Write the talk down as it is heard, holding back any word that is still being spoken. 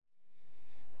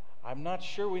I'm not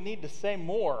sure we need to say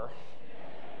more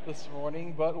this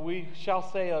morning, but we shall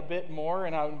say a bit more,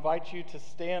 and I invite you to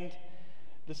stand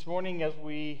this morning as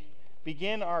we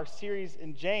begin our series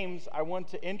in James. I want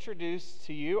to introduce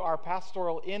to you our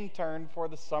pastoral intern for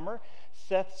the summer,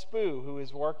 Seth Spoo, who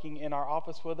is working in our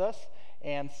office with us,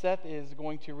 and Seth is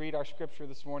going to read our scripture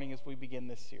this morning as we begin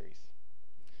this series.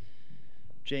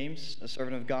 James, a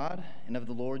servant of God and of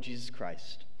the Lord Jesus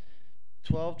Christ.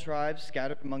 12 tribes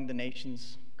scattered among the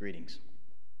nations, greetings.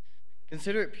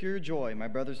 Consider it pure joy, my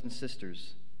brothers and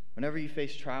sisters, whenever you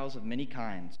face trials of many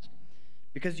kinds,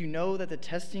 because you know that the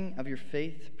testing of your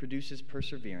faith produces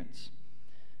perseverance.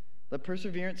 Let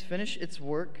perseverance finish its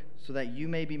work so that you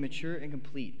may be mature and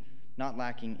complete, not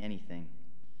lacking anything.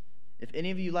 If any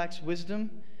of you lacks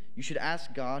wisdom, you should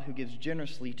ask God, who gives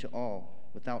generously to all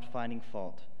without finding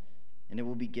fault, and it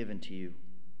will be given to you.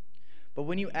 But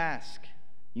when you ask,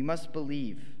 you must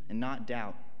believe and not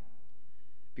doubt,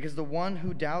 because the one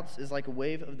who doubts is like a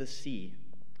wave of the sea,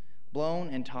 blown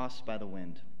and tossed by the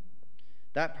wind.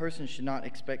 That person should not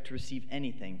expect to receive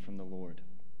anything from the Lord.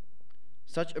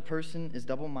 Such a person is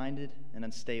double-minded and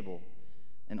unstable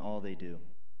in all they do.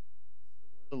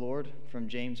 The Lord, from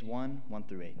James 1, 1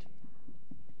 through 8.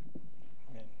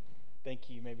 Amen. Thank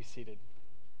you. You may be seated.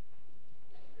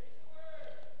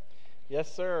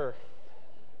 Yes, sir.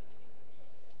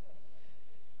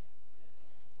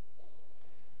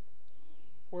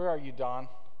 Where are you, Don?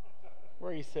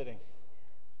 Where are you sitting?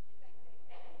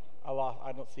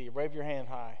 I don't see you. Wave your hand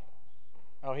high.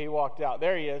 Oh, he walked out.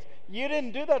 There he is. You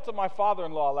didn't do that to my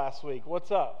father-in-law last week.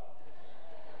 What's up?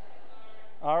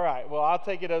 All right. Well, I'll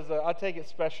take it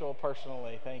special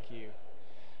personally. Thank you.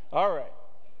 All right.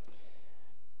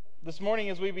 This morning,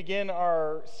 as we begin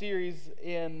our series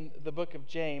in the book of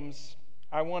James,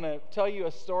 I want to tell you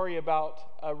a story about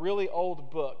a really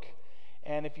old book.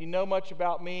 And if you know much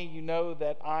about me, you know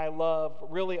that I love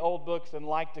really old books and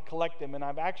like to collect them. And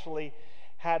I've actually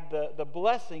had the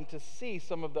blessing to see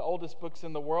some of the oldest books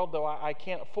in the world, though I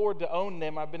can't afford to own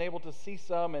them. I've been able to see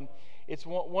some, and it's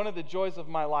one of the joys of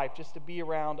my life, just to be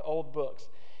around old books.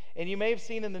 And you may have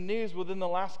seen in the news within the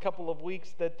last couple of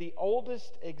weeks that the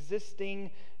oldest existing,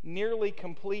 nearly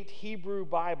complete Hebrew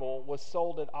Bible was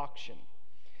sold at auction.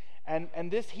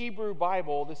 And this Hebrew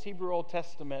Bible, this Hebrew Old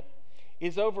Testament,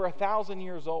 is over 1,000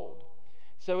 years old.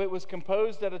 So it was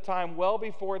composed at a time well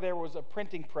before there was a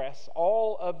printing press.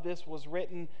 All of this was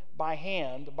written by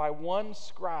hand by one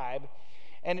scribe,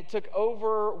 and it took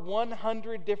over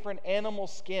 100 different animal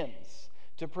skins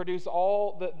to produce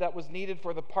all that was needed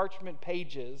for the parchment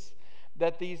pages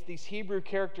that these Hebrew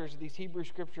characters, these Hebrew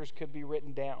scriptures could be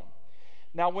written down.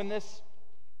 Now, when this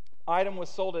item was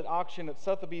sold at auction at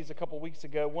Sotheby's a couple weeks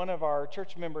ago, one of our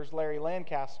church members, Larry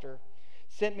Lancaster,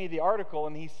 sent me the article,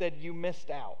 and he said, "You missed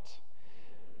out."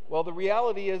 Well, the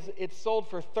reality is it sold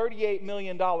for $38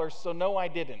 million, so no, I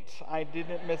didn't. I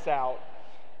didn't miss out.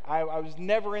 I was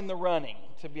never in the running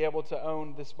to be able to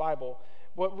own this Bible.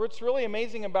 What's really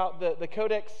amazing about the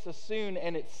Codex Sassoon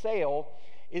and its sale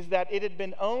is that it had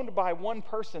been owned by one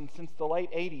person since the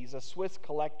late 80s, a Swiss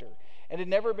collector, and had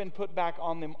never been put back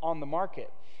on the market.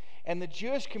 And the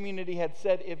Jewish community had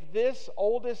said, if this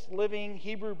oldest living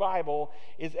Hebrew Bible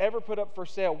is ever put up for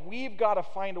sale, we've got to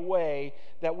find a way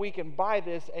that we can buy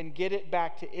this and get it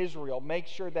back to Israel, make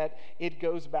sure that it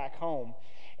goes back home.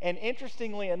 And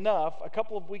interestingly enough, a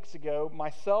couple of weeks ago,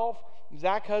 myself,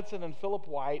 Zach Hudson, and Philip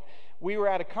White, we were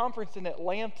at a conference in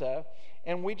Atlanta,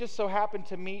 and we just so happened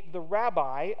to meet the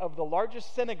rabbi of the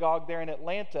largest synagogue there in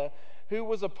Atlanta, who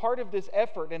was a part of this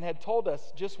effort and had told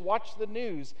us, just watch the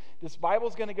news. This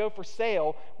Bible's going to go for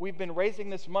sale. We've been raising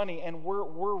this money, and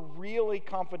we're really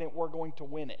confident we're going to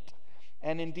win it.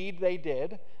 And indeed they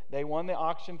did. They won the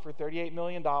auction for $38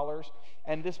 million.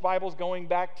 And this Bible's going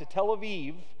back to Tel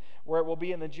Aviv, where it will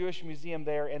be in the Jewish Museum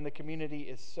there, and the community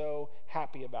is so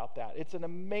happy about that. It's an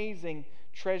amazing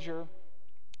treasure,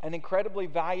 an incredibly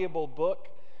valuable book,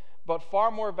 but far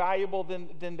more valuable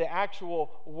than the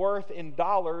actual worth in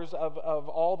dollars of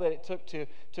all that it took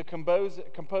to compose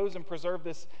and preserve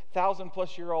this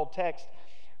 1,000-plus-year-old text.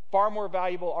 Far more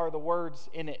valuable are the words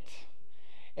in it.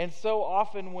 And so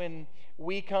often when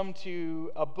we come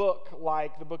to a book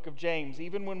like the book of James,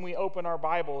 even when we open our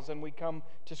Bibles and we come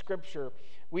to Scripture,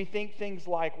 we think things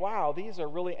like, wow, these are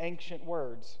really ancient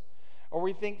words. Or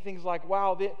we think things like,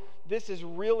 wow, this is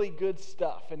really good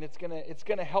stuff, and it's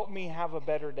gonna help me have a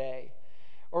better day.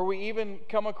 Or we even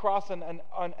come across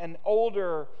an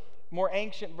older, more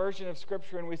ancient version of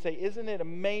Scripture, and we say, isn't it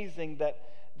amazing that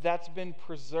that's been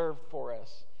preserved for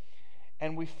us?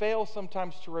 And we fail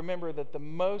sometimes to remember that the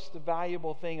most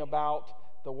valuable thing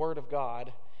about the Word of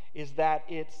God is that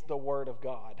it's the Word of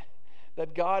God.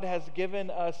 that God has given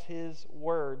us his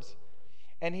words,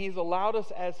 and he's allowed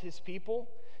us as his people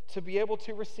to be able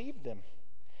to receive them.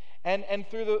 And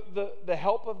through the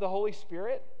help of the Holy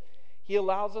Spirit, he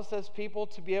allows us as people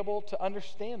to be able to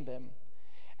understand them.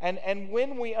 And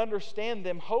when we understand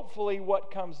them, hopefully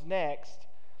what comes next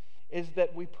is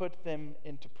that we put them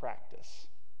into practice.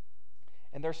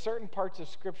 And there are certain parts of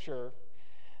Scripture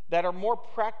that are more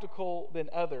practical than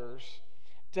others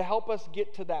to help us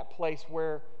get to that place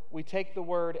where we take the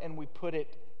word and we put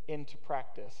it into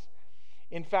practice.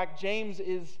 In fact, James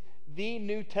is the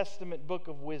New Testament book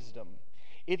of wisdom.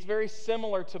 It's very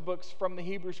similar to books from the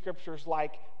Hebrew Scriptures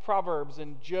like Proverbs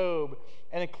and Job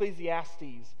and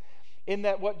Ecclesiastes, in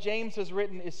that what James has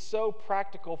written is so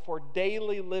practical for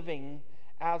daily living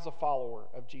as a follower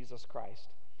of Jesus Christ.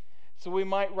 So we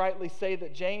might rightly say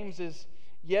that James is,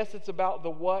 yes, it's about the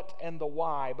what and the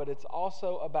why, but it's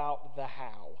also about the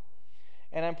how.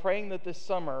 And I'm praying that this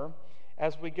summer,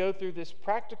 as we go through this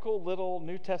practical little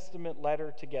New Testament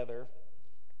letter together,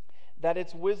 that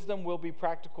its wisdom will be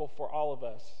practical for all of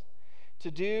us. To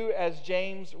do, as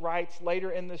James writes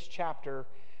later in this chapter,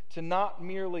 to not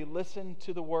merely listen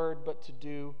to the word, but to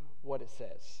do what it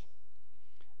says.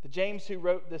 The James who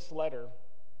wrote this letter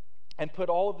and put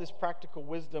all of this practical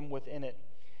wisdom within it,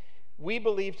 we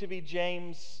believe to be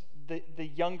James, the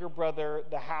younger brother,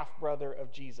 the half-brother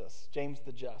of Jesus, James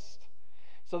the Just.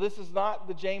 So this is not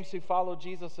the James who followed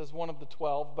Jesus as one of the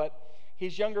 12, but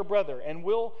his younger brother. And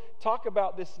we'll talk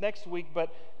about this next week,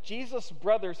 but Jesus'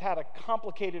 brothers had a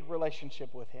complicated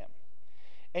relationship with him.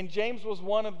 And James was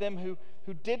one of them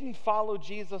who didn't follow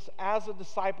Jesus as a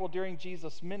disciple during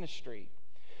Jesus' ministry.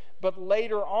 But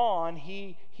later on,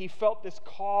 he felt this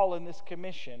call and this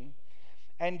commission,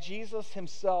 and Jesus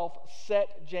himself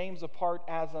set James apart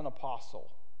as an apostle.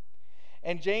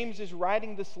 And James is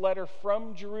writing this letter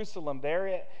from Jerusalem,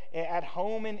 there at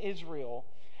home in Israel,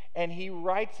 and he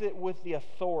writes it with the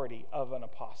authority of an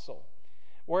apostle.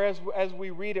 Whereas as we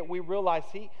read it, we realize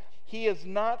he is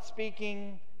not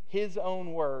speaking his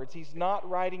own words. He's not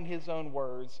writing his own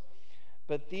words,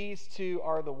 but these two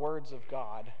are the words of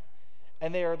God.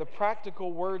 And they are the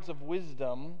practical words of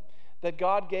wisdom that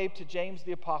God gave to James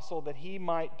the apostle that he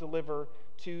might deliver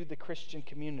to the Christian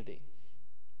community.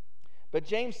 But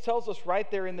James tells us right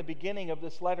there in the beginning of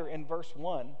this letter in verse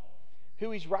 1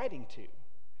 who he's writing to.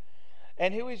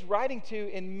 And who he's writing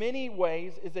to in many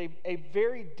ways is a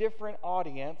very different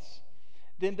audience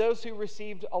than those who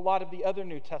received a lot of the other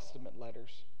New Testament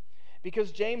letters.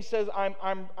 Because James says,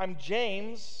 I'm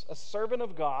James, a servant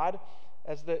of God,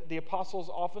 as the apostles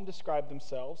often describe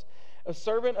themselves, a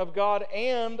servant of God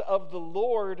and of the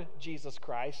Lord Jesus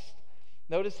Christ.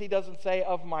 Notice he doesn't say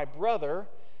of my brother,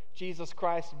 Jesus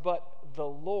Christ, but the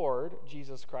Lord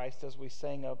Jesus Christ, as we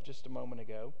sang of just a moment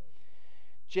ago.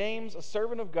 James, a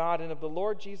servant of God and of the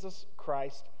Lord Jesus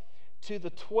Christ, to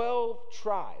the 12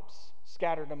 tribes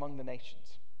scattered among the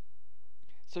nations.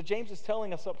 So James is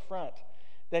telling us up front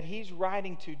that he's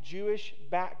writing to Jewish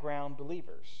background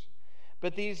believers.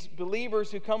 But these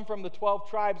believers who come from the 12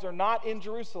 tribes are not in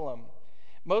Jerusalem.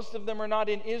 Most of them are not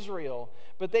in Israel,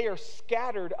 but they are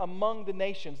scattered among the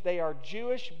nations. They are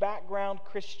Jewish background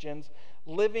Christians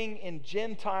living in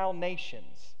Gentile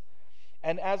nations.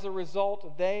 And as a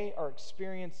result, they are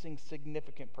experiencing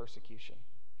significant persecution.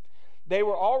 They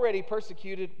were already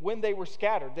persecuted when they were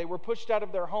scattered. They were pushed out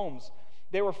of their homes.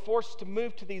 They were forced to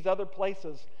move to these other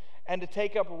places and to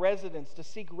take up residence, to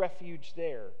seek refuge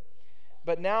there.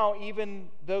 But now, even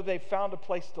though they've found a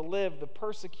place to live, the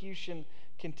persecution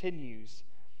continues.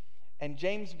 And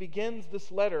James begins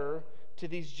this letter to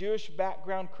these Jewish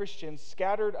background Christians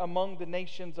scattered among the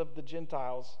nations of the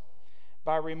Gentiles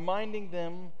by reminding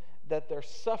them that their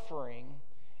suffering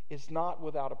is not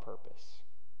without a purpose.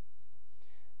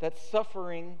 That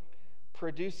suffering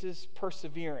produces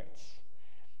perseverance,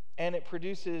 and it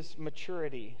produces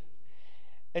maturity.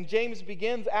 And James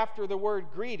begins after the word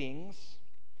greetings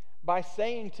by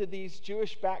saying to these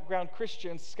Jewish background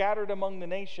Christians scattered among the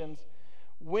nations,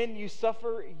 when you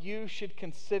suffer, you should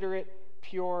consider it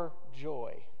pure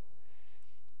joy,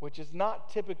 which is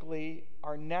not typically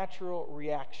our natural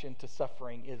reaction to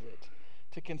suffering, is it?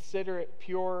 To consider it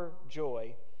pure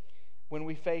joy when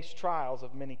we face trials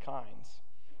of many kinds.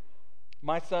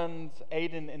 My sons,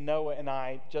 Aiden and Noah, and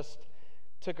I just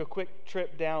took a quick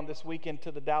trip down this weekend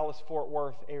to the Dallas-Fort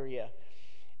Worth area.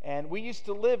 And we used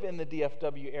to live in the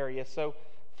DFW area, so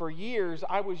for years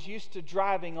I was used to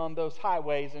driving on those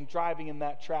highways and driving in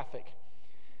that traffic.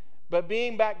 But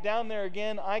being back down there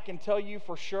again, I can tell you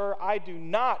for sure I do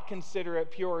not consider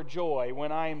it pure joy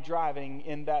when I am driving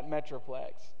in that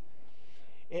metroplex.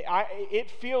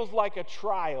 It feels like a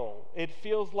trial. It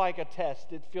feels like a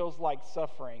test. It feels like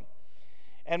suffering.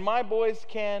 And my boys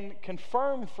can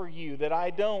confirm for you that I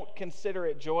don't consider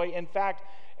it joy. In fact,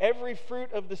 every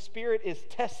fruit of the Spirit is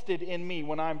tested in me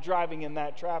when I'm driving in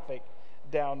that traffic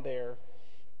down there.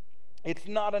 It's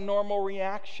not a normal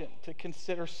reaction to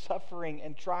consider suffering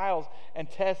and trials and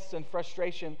tests and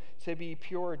frustration to be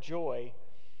pure joy.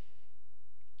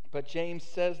 But James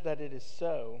says that it is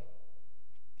so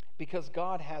because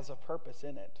God has a purpose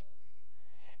in it.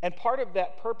 And part of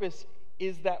that purpose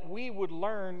is that we would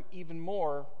learn even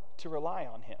more to rely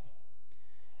on Him.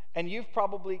 And you've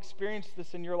probably experienced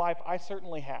this in your life. I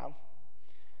certainly have.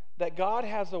 That God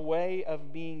has a way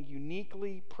of being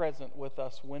uniquely present with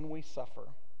us when we suffer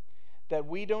that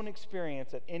we don't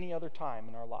experience at any other time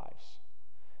in our lives.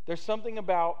 There's something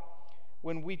about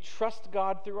when we trust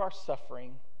God through our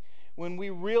suffering, when we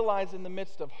realize in the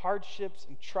midst of hardships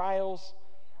and trials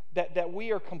that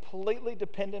we are completely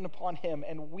dependent upon Him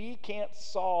and we can't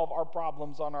solve our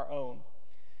problems on our own.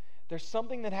 There's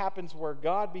something that happens where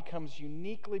God becomes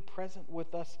uniquely present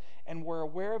with us and we're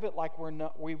aware of it like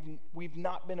we've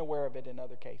not been aware of it in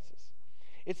other cases.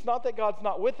 It's not that God's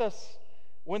not with us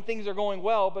when things are going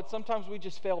well, but sometimes we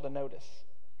just fail to notice.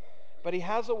 But He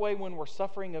has a way when we're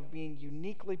suffering of being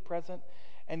uniquely present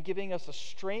and giving us a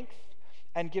strength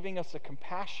and giving us a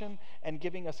compassion and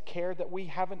giving us care that we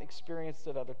haven't experienced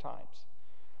at other times.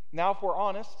 Now, if we're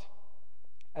honest,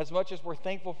 as much as we're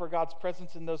thankful for God's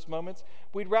presence in those moments,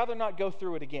 we'd rather not go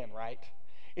through it again, right?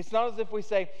 It's not as if we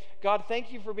say, God,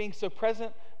 thank you for being so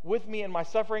present with me in my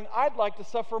suffering. I'd like to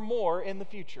suffer more in the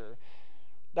future.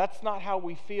 That's not how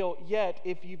we feel. Yet,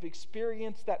 if you've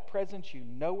experienced that presence, you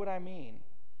know what I mean.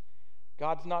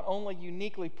 God's not only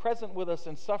uniquely present with us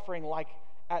in suffering like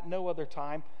at no other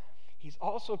time, He's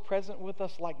also present with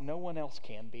us like no one else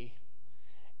can be.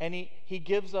 And He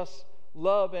gives us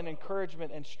love and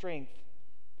encouragement and strength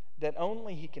that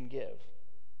only He can give.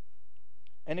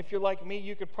 And if you're like me,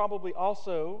 you could probably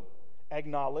also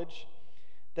acknowledge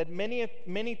that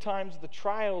many times the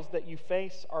trials that you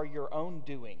face are your own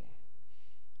doing.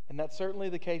 And that's certainly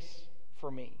the case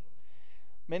for me.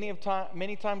 Many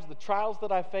times the trials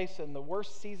that I face and the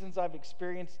worst seasons I've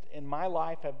experienced in my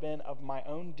life have been of my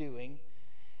own doing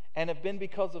and have been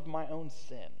because of my own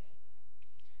sin.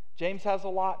 James has a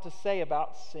lot to say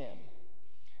about sin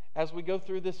as we go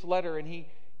through this letter, and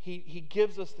he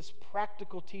gives us this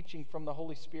practical teaching from the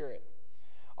Holy Spirit.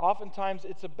 Oftentimes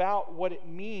it's about what it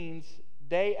means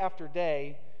day after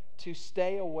day to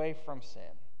stay away from sin.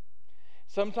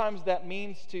 Sometimes that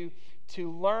means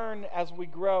to learn as we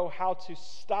grow how to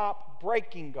stop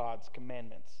breaking God's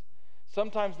commandments.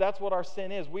 Sometimes that's what our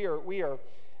sin is. We are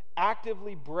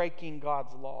actively breaking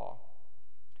God's law.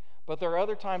 But there are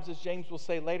other times, as James will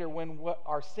say later, when what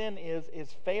our sin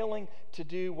is failing to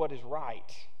do what is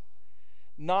right.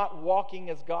 Not walking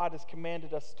as God has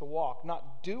commanded us to walk.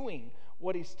 Not doing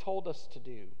what He's told us to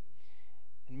do.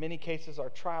 In many cases, our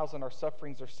trials and our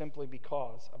sufferings are simply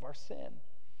because of our sin.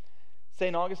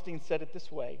 St. Augustine said it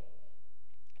this way: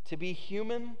 to be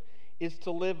human is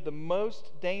to live the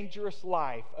most dangerous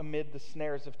life amid the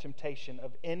snares of temptation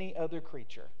of any other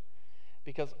creature,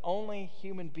 because only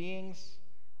human beings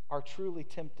are truly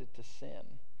tempted to sin.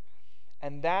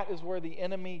 And that is where the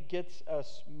enemy gets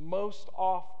us most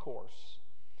off course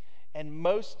and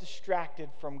most distracted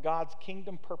from God's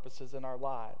kingdom purposes in our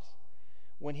lives,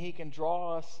 when he can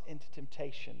draw us into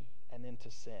temptation and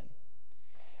into sin.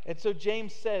 And so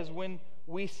James says when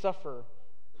we suffer,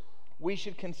 we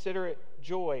should consider it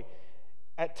joy.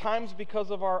 At times because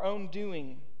of our own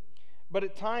doing, but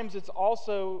at times it's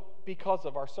also because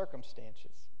of our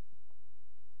circumstances.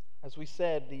 As we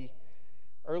said, the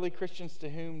early Christians to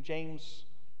whom James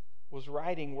was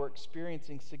writing were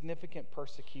experiencing significant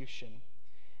persecution,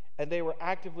 and they were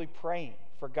actively praying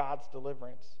for God's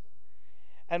deliverance.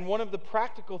 And one of the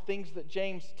practical things that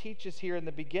James teaches here in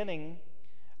the beginning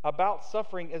about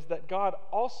suffering is that God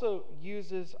also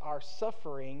uses our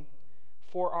suffering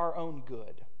for our own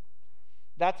good.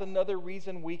 That's another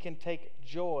reason we can take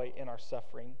joy in our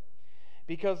suffering,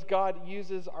 because God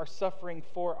uses our suffering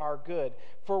for our good.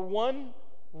 For one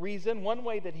reason, one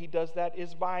way that he does that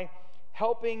is by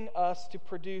helping us to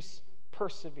produce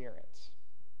perseverance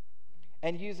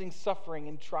and using suffering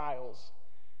and trials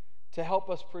to help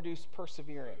us produce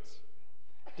perseverance.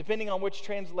 Depending on which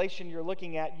translation you're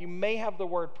looking at, you may have the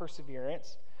word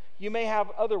perseverance. You may have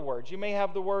other words. You may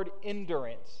have the word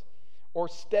endurance or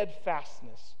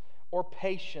steadfastness or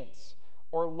patience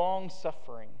or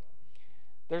long-suffering.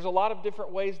 There's a lot of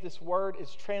different ways this word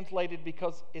is translated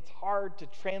because it's hard to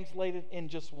translate it in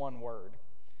just one word.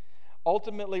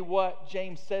 Ultimately, what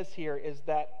James says here is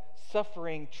that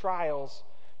suffering, trials,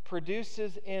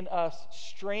 produces in us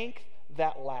strength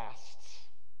that lasts.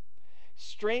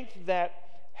 Strength that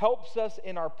helps us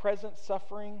in our present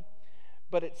suffering,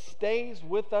 but it stays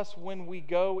with us when we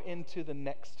go into the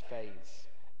next phase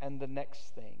and the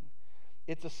next thing.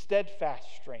 It's a steadfast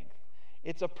strength.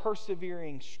 It's a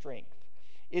persevering strength.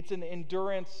 It's an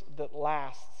endurance that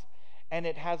lasts, and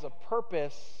it has a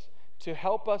purpose to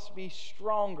help us be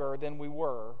stronger than we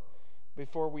were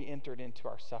before we entered into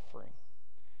our suffering.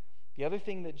 The other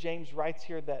thing that James writes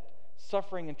here that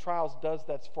suffering and trials does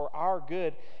that's for our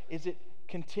good is it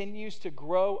continues to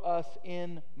grow us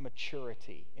in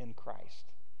maturity in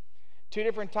Christ. 2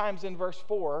 different times in verse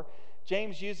 4,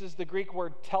 James uses the Greek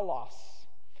word telos.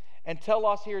 And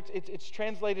telos here, it's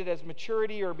translated as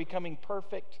maturity or becoming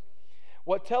perfect.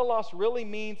 What telos really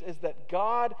means is that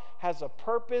God has a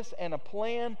purpose and a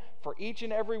plan for each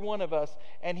and every one of us,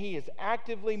 and He is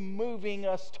actively moving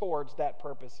us towards that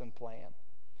purpose and plan.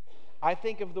 I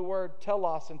think of the word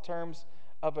telos in terms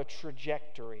of a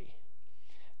trajectory.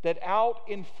 That out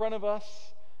in front of us,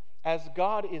 as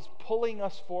God is pulling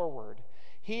us forward,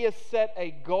 He has set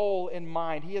a goal in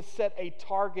mind. He has set a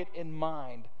target in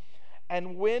mind.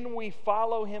 And when we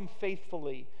follow Him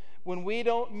faithfully, when we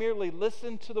don't merely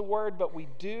listen to the Word, but we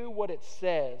do what it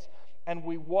says, and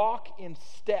we walk in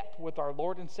step with our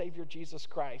Lord and Savior Jesus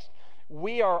Christ,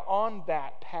 we are on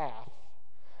that path.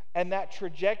 And that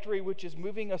trajectory which is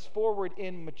moving us forward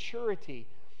in maturity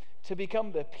to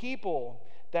become the people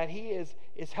that He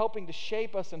is helping to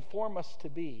shape us and form us to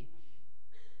be.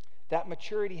 That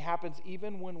maturity happens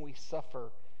even when we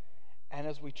suffer. And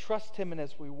as we trust Him and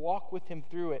as we walk with Him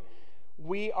through it,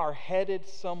 we are headed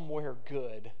somewhere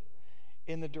good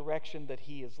in the direction that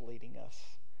He is leading us.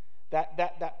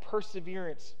 That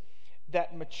perseverance,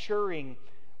 that maturing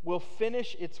will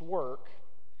finish its work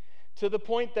to the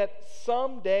point that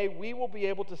someday we will be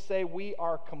able to say we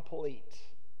are complete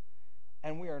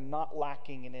and we are not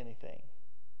lacking in anything.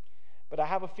 But I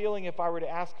have a feeling if I were to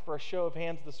ask for a show of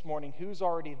hands this morning, who's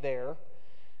already there?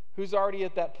 Who's already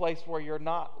at that place where you're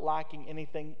not lacking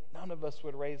anything? None of us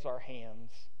would raise our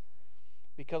hands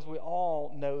because we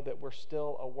all know that we're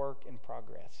still a work in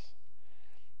progress.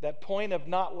 That point of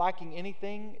not lacking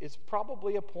anything is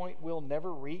probably a point we'll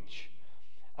never reach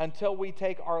until we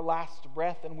take our last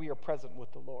breath and we are present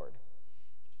with the Lord.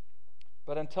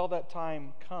 But until that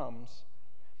time comes,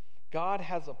 God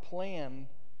has a plan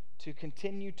to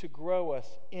continue to grow us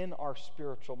in our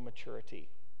spiritual maturity.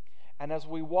 And as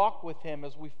we walk with Him,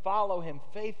 as we follow Him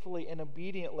faithfully and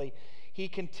obediently, He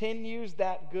continues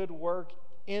that good work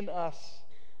in us,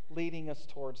 leading us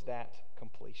towards that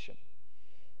completion.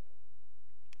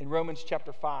 In Romans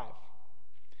chapter 5,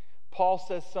 Paul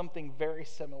says something very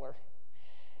similar.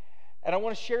 And I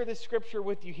want to share this scripture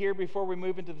with you here before we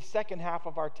move into the second half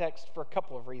of our text for a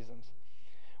couple of reasons.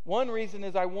 One reason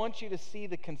is I want you to see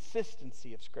the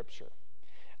consistency of Scripture.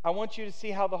 I want you to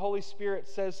see how the Holy Spirit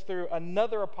says through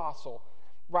another apostle,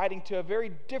 writing to a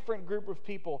very different group of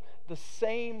people, the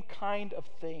same kind of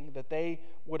thing, that they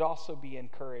would also be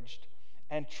encouraged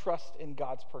and trust in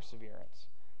God's perseverance.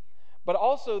 But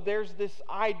also there's this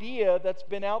idea that's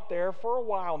been out there for a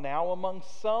while now among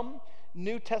some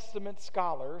New Testament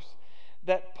scholars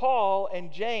that Paul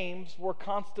and James were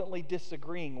constantly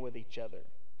disagreeing with each other.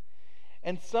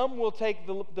 And some will take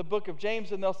the book of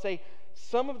James and they'll say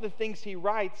some of the things he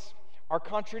writes are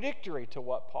contradictory to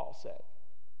what Paul said.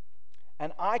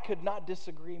 And I could not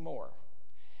disagree more.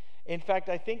 In fact,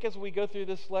 I think as we go through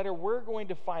this letter, we're going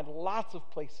to find lots of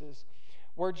places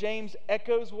where James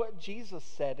echoes what Jesus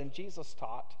said and Jesus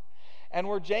taught. And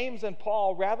where James and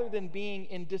Paul, rather than being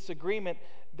in disagreement,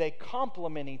 they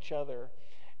complement each other.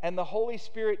 And the Holy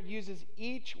Spirit uses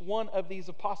each one of these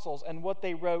apostles and what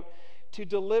they wrote to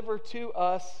deliver to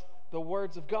us the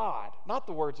words of God. Not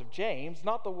the words of James,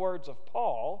 not the words of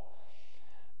Paul,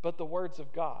 but the words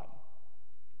of God.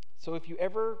 So if you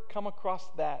ever come across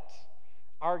that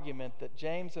argument that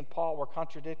James and Paul were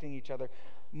contradicting each other,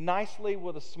 nicely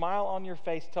with a smile on your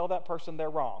face, tell that person they're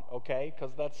wrong, okay?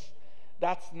 Because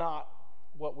that's not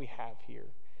what we have here.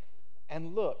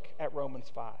 And look at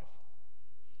Romans 5.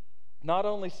 Not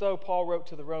only so, Paul wrote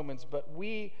to the Romans, but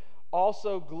we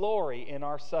also glory in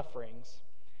our sufferings,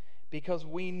 because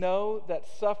we know that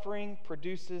suffering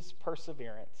produces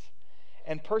perseverance,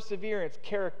 and perseverance,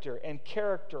 character, and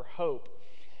character, hope.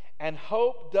 And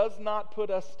hope does not put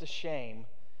us to shame,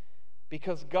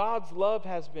 because God's love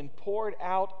has been poured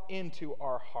out into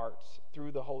our hearts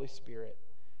through the Holy Spirit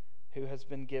who has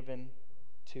been given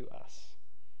to us.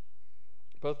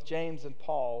 Both James and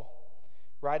Paul,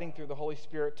 writing through the Holy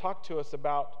Spirit, talk to us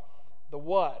about the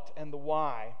what and the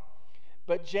why.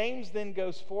 But James then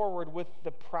goes forward with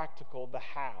the practical, the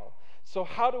how. So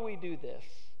how do we do this?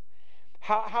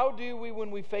 How do we,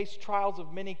 when we face trials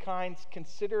of many kinds,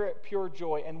 consider it pure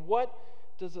joy? And what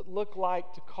does it look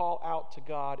like to call out to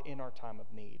God in our time of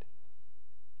need?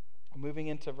 Moving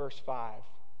into verse 5,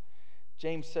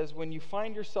 James says, when you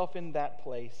find yourself in that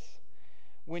place,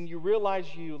 when you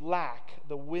realize you lack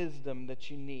the wisdom that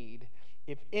you need,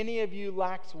 if any of you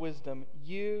lacks wisdom,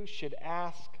 you should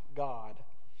ask God,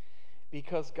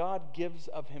 because God gives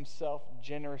of himself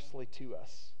generously to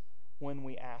us when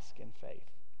we ask in faith.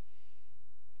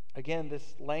 Again,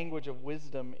 this language of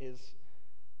wisdom is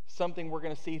something we're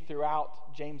going to see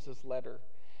throughout James's letter.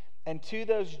 And to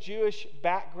those Jewish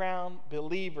background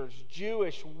believers,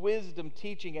 Jewish wisdom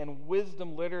teaching and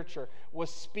wisdom literature was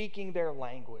speaking their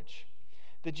language.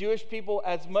 The Jewish people,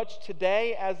 as much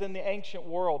today as in the ancient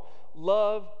world,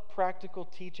 love practical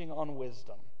teaching on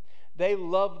wisdom. They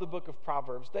love the book of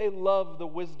Proverbs. They love the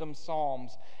wisdom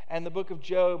Psalms and the book of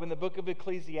Job and the book of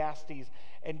Ecclesiastes.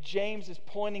 And James is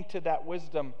pointing to that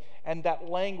wisdom and that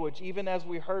language, even as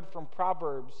we heard from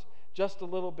Proverbs just a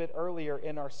little bit earlier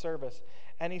in our service.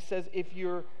 And he says, if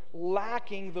you're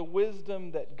lacking the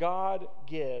wisdom that God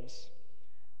gives,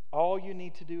 all you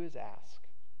need to do is ask.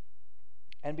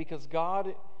 And because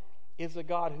God is a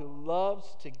God who loves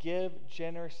to give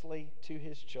generously to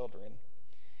his children,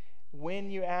 when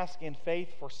you ask in faith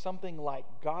for something like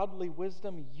godly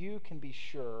wisdom, you can be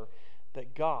sure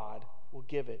that God will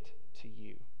give it to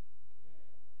you.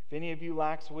 If any of you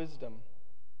lacks wisdom,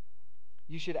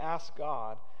 you should ask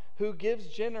God, who gives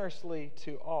generously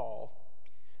to all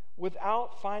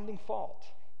without finding fault.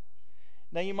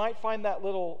 Now, you might find that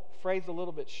little phrase a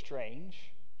little bit strange.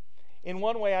 In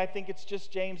one way, I think it's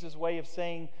just James's way of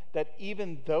saying that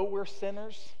even though we're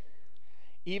sinners,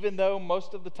 even though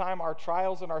most of the time our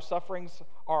trials and our sufferings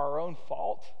are our own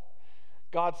fault,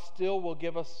 God still will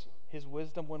give us his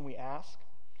wisdom when we ask.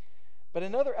 But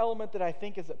another element that I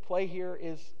think is at play here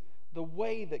is the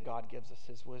way that God gives us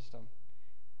his wisdom.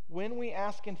 When we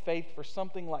ask in faith for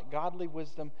something like godly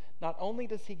wisdom, not only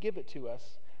does he give it to us,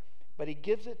 but he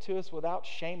gives it to us without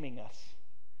shaming us.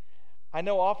 I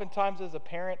know oftentimes as a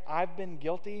parent, I've been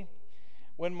guilty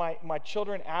when my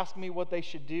children ask me what they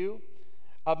should do,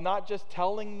 of not just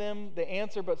telling them the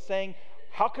answer, but saying,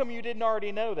 how come you didn't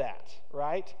already know that,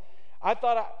 right? I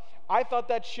thought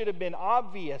that should have been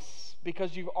obvious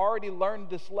because you've already learned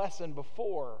this lesson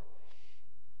before.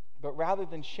 But rather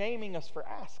than shaming us for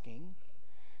asking,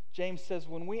 James says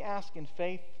when we ask in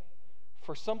faith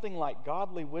for something like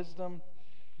godly wisdom,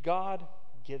 God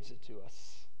gives it to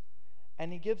us.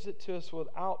 And he gives it to us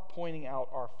without pointing out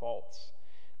our faults,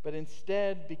 but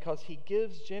instead because he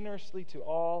gives generously to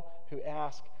all who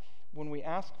ask. When we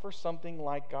ask for something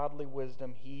like godly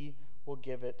wisdom, he will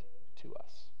give it to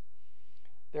us.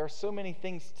 There are so many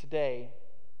things today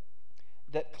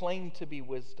that claim to be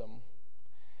wisdom,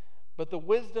 but the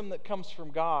wisdom that comes from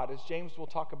God, as James will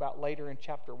talk about later in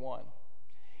chapter 1,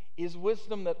 is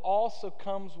wisdom that also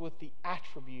comes with the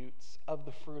attributes of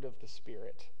the fruit of the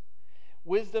Spirit.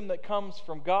 Wisdom that comes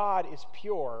from God is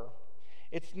pure.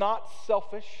 It's not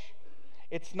selfish.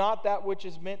 It's not that which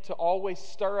is meant to always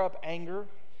stir up anger.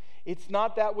 It's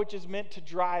not that which is meant to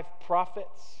drive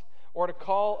profits or to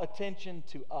call attention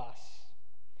to us.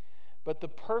 But the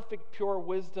perfect, pure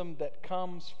wisdom that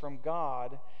comes from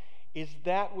God is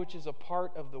that which is a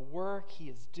part of the work he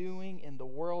is doing in the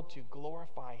world to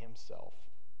glorify himself.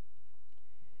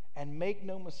 And make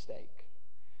no mistake,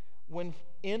 when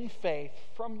in faith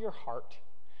from your heart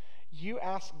you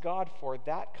ask God for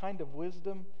that kind of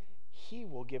wisdom, he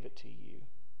will give it to you.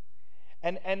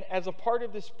 And as a part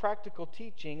of this practical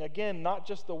teaching, again, not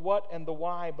just the what and the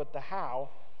why, but the how,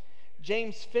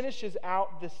 James finishes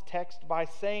out this text by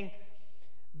saying,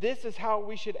 this is how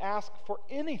we should ask for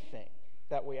anything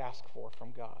that we ask for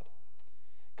from God.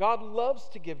 God loves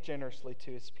to give generously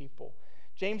to his people.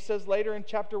 James says later in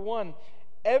chapter 1,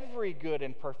 every good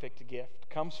and perfect gift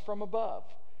comes from above.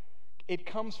 It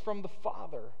comes from the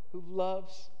Father who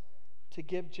loves to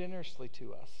give generously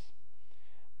to us.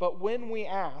 But when we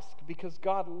ask, because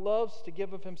God loves to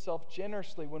give of himself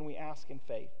generously when we ask in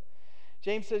faith,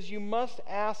 James says you must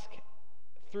ask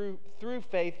through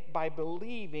faith by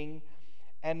believing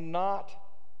and not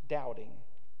doubting.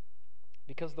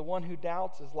 Because the one who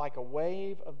doubts is like a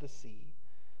wave of the sea,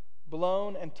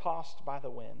 blown and tossed by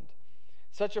the wind.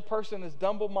 Such a person is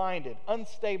double-minded,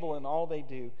 unstable in all they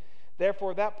do.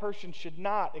 Therefore, that person should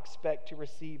not expect to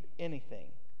receive anything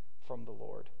from the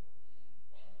Lord.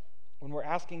 When we're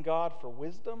asking God for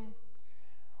wisdom,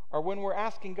 or when we're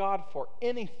asking God for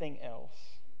anything else,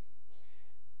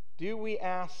 do we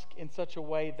ask in such a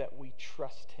way that we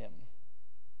trust him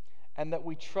and that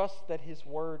we trust that His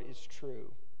word is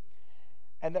true,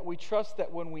 and that we trust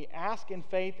that when we ask in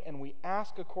faith and we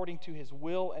ask according to His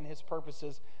will and His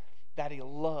purposes, that He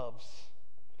loves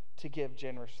to give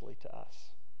generously to us.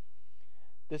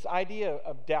 This idea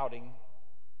of doubting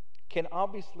can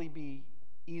obviously be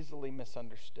easily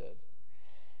misunderstood.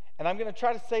 And I'm going to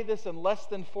try to say this in less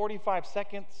than 45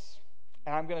 seconds,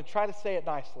 and I'm going to try to say it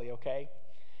nicely, okay?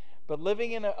 But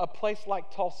living in a place like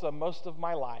Tulsa most of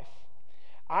my life,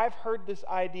 I've heard this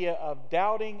idea of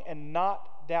doubting and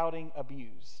not doubting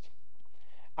abused.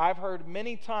 I've heard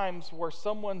many times where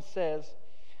someone says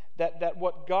that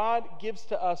what God gives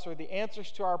to us, or the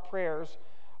answers to our prayers,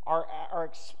 are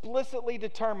explicitly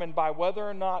determined by whether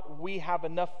or not we have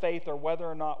enough faith or whether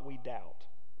or not we doubt.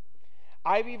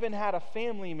 I've even had a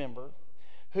family member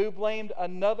who blamed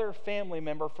another family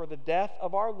member for the death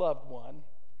of our loved one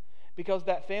because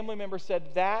that family member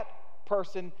said that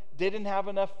person didn't have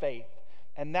enough faith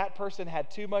and that person had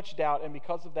too much doubt, and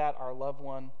because of that, our loved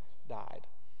one died.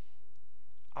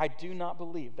 I do not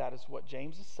believe that is what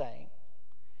James is saying,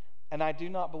 and I do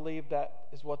not believe that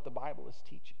is what the Bible is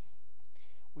teaching.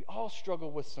 We all struggle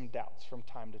with some doubts from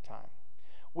time to time.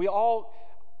 We all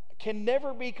can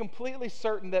never be completely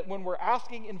certain that when we're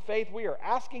asking in faith, we are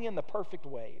asking in the perfect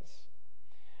ways.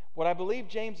 What I believe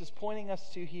James is pointing us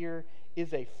to here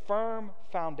is a firm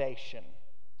foundation.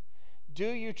 Do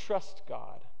you trust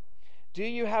God? Do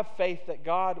you have faith that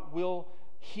God will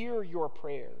hear your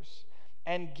prayers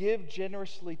and give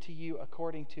generously to you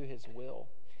according to His will?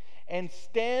 And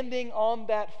standing on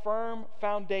that firm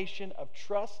foundation of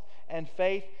trust and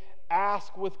faith,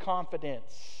 ask with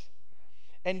confidence.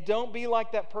 And don't be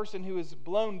like that person who is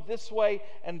blown this way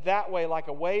and that way like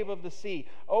a wave of the sea.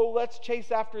 Oh, let's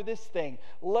chase after this thing.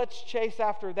 Let's chase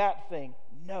after that thing.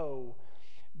 No.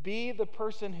 Be the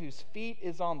person whose feet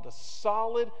is on the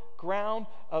solid ground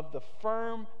of the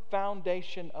firm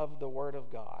foundation of the Word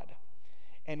of God.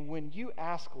 And when you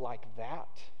ask like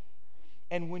that,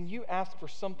 and when you ask for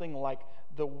something like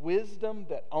the wisdom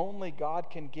that only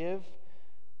God can give,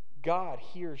 God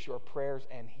hears your prayers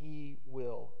and He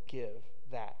will give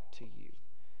that to you.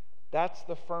 That's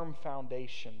the firm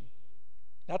foundation.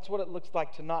 That's what it looks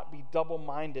like to not be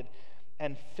double-minded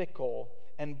and fickle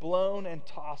and blown and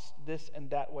tossed this and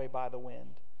that way by the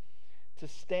wind. To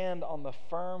stand on the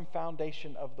firm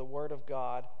foundation of the Word of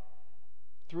God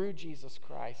through Jesus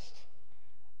Christ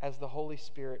as the Holy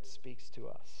Spirit speaks to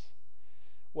us.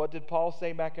 What did Paul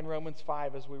say back in Romans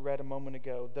 5 as we read a moment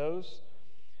ago? Those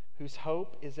whose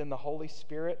hope is in the Holy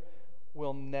Spirit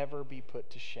will never be put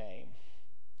to shame.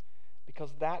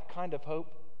 Because that kind of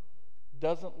hope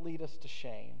doesn't lead us to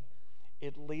shame.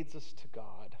 It leads us to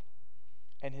God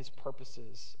and His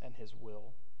purposes and His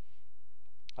will.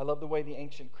 I love the way the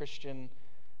ancient Christian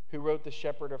who wrote The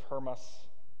Shepherd of Hermas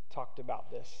talked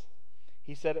about this.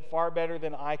 He said it far better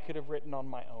than I could have written on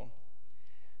my own.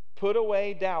 Put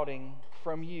away doubting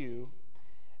from you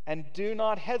and do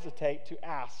not hesitate to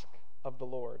ask of the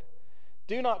Lord.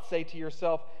 Do not say to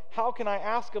yourself, how can I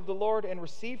ask of the Lord and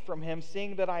receive from Him,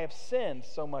 seeing that I have sinned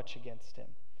so much against Him?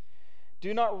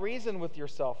 Do not reason with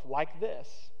yourself like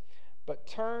this, but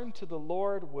turn to the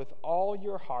Lord with all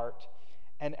your heart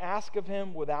and ask of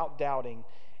Him without doubting,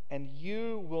 and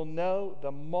you will know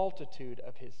the multitude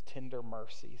of His tender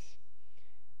mercies,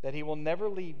 that He will never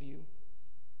leave you,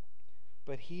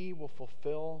 but He will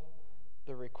fulfill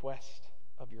the request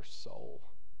of your soul.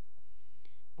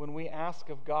 When we ask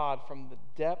of God from the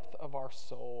depth of our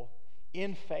soul,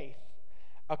 in faith,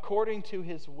 according to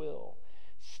His will,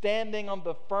 standing on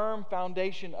the firm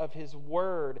foundation of His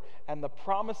Word and the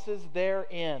promises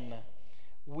therein,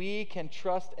 we can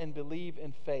trust and believe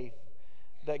in faith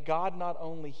that God not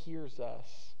only hears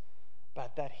us,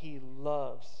 but that He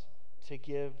loves to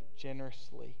give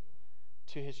generously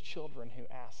to His children who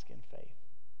ask in faith.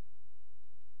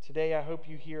 Today, I hope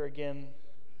you hear again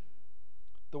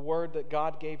the word that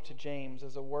God gave to James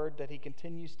as a word that He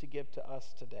continues to give to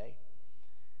us today.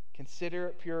 Consider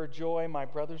it pure joy, my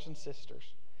brothers and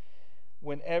sisters,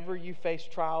 whenever you face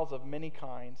trials of many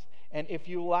kinds. And if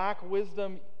you lack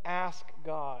wisdom, ask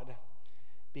God,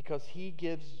 because He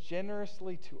gives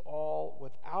generously to all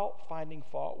without finding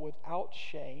fault, without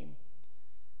shame,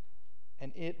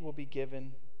 and it will be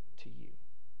given to you.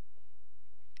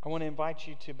 I want to invite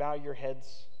you to bow your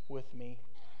heads with me.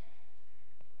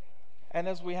 And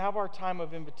as we have our time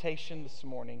of invitation this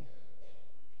morning,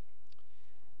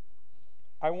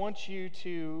 I want you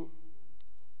to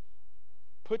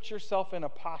put yourself in a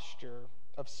posture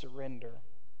of surrender.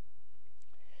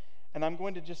 And I'm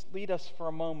going to just lead us for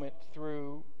a moment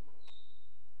through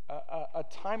a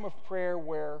time of prayer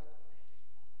where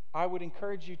I would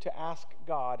encourage you to ask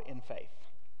God in faith.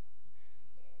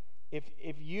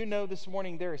 If you know this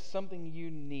morning there is something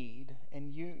you need,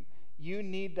 and you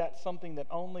need that something that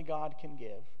only God can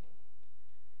give,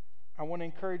 I want to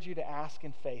encourage you to ask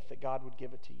in faith that God would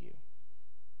give it to you.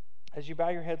 As you bow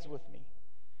your heads with me,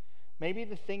 maybe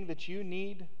the thing that you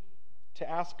need to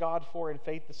ask God for in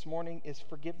faith this morning is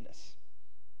forgiveness.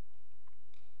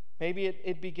 Maybe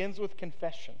it begins with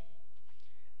confession,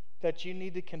 that you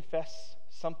need to confess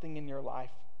something in your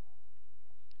life,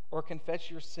 or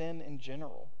confess your sin in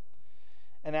general,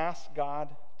 and ask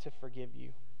God to forgive you.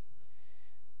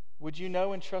 Would you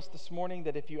know and trust this morning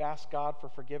that if you ask God for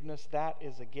forgiveness, that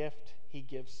is a gift He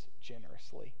gives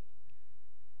generously?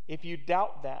 If you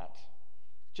doubt that,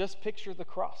 just picture the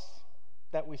cross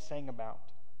that we sang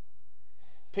about.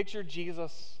 Picture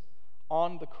Jesus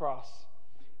on the cross,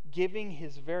 giving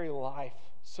His very life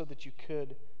so that you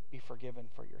could be forgiven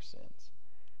for your sins.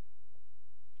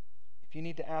 If you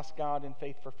need to ask God in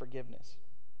faith for forgiveness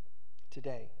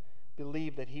today,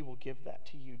 believe that He will give that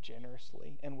to you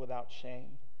generously and without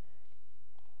shame.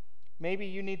 Maybe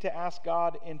you need to ask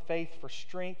God in faith for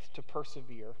strength to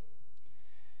persevere.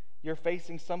 You're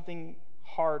facing something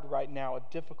hard right now, a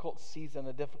difficult season,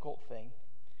 a difficult thing.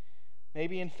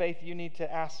 Maybe in faith you need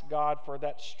to ask God for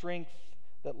that strength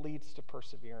that leads to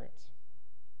perseverance.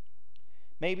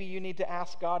 Maybe you need to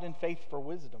ask God in faith for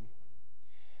wisdom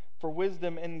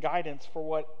and guidance for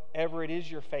whatever it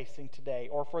is you're facing today,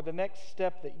 or for the next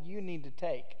step that you need to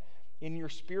take in your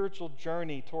spiritual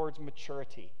journey towards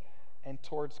maturity and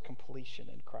towards completion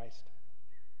in Christ.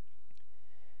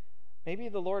 Maybe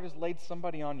the Lord has laid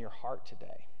somebody on your heart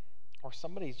today, or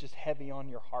somebody's just heavy on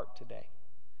your heart today.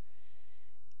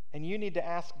 And you need to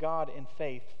ask God in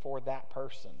faith for that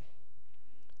person,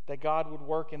 that God would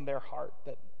work in their heart,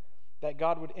 that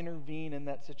God would intervene in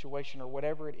that situation or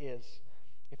whatever it is.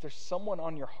 If there's someone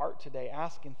on your heart today,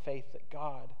 ask in faith that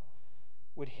God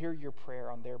would hear your prayer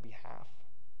on their behalf.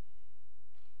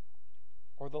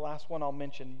 Or the last one I'll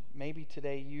mention, maybe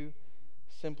today you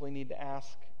simply need to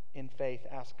ask in faith,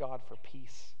 ask God for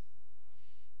peace.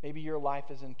 Maybe your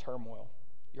life is in turmoil.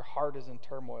 Your heart is in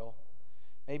turmoil.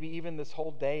 Maybe even this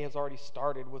whole day has already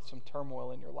started with some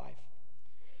turmoil in your life.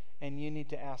 And you need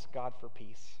to ask God for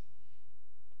peace.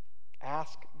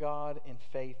 Ask God in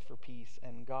faith for peace,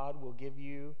 and God will give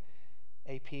you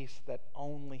a peace that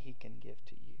only He can give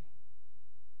to you.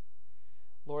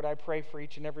 Lord, I pray for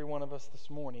each and every one of us this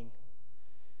morning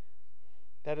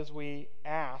that as we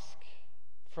ask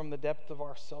from the depth of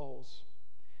our souls,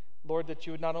 Lord, that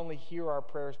you would not only hear our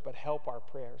prayers, but help our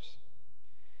prayers.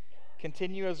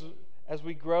 Continue as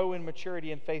we grow in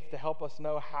maturity and faith to help us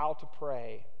know how to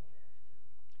pray.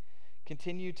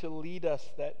 Continue to lead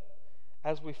us that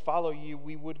as we follow you,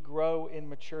 we would grow in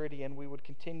maturity and we would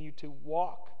continue to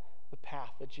walk the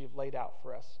path that you've laid out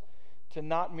for us. To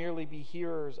not merely be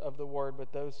hearers of the word,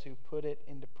 but those who put it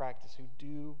into practice, who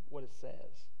do what it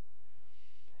says.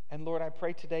 And Lord, I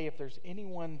pray today if there's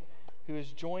anyone who is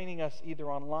joining us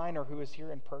either online or who is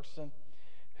here in person,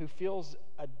 who feels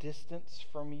a distance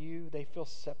from you, they feel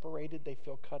separated, they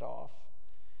feel cut off.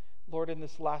 Lord, in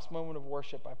this last moment of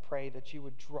worship, I pray that you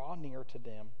would draw near to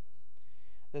them,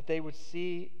 that they would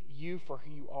see you for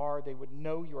who you are, they would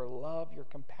know your love, your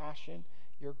compassion,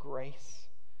 your grace.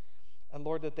 And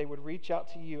Lord, that they would reach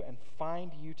out to you and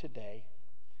find you today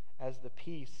as the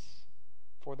peace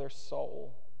for their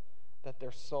soul that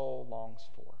their soul longs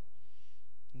for.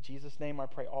 In Jesus' name I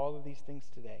pray all of these things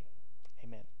today.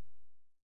 Amen.